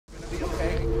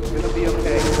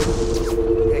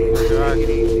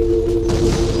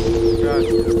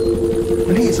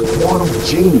a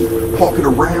genie hawking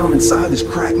around inside this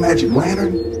cracked magic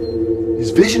lantern.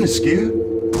 His vision is skewed,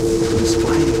 but his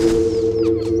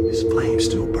flame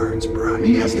still burns bright.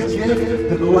 He has the gift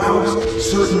that allows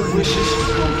certain wishes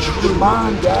to come true. The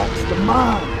mind, Dax, the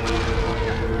mind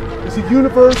is a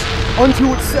universe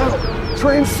unto itself,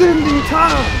 transcending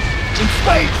time and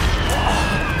space.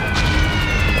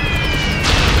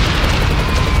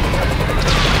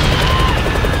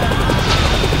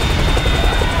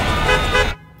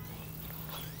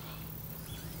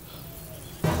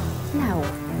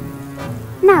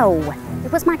 No,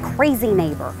 it was my crazy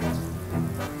neighbor.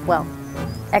 Well,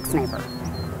 ex-neighbor,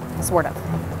 sort of.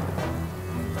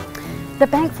 The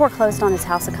bank foreclosed on his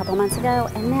house a couple months ago,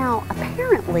 and now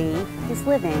apparently he's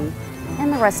living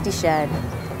in the rusty shed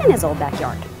in his old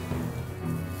backyard.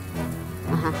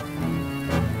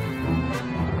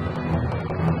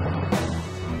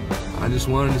 I just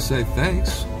wanted to say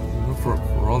thanks, for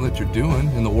all that you're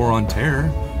doing in the war on terror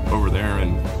over there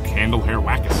in Candlehair,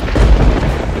 Wackistan.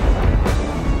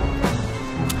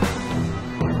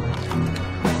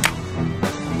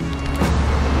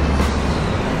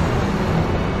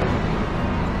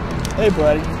 Hey,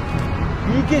 buddy,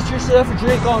 you get yourself a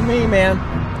drink on me, man,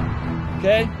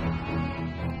 okay?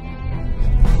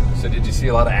 So did you see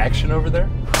a lot of action over there?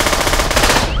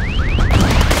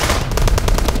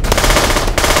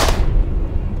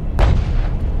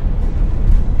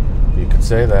 You could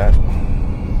say that,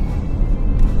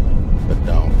 but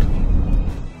don't.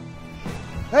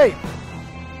 Hey,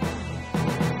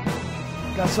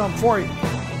 got something for you.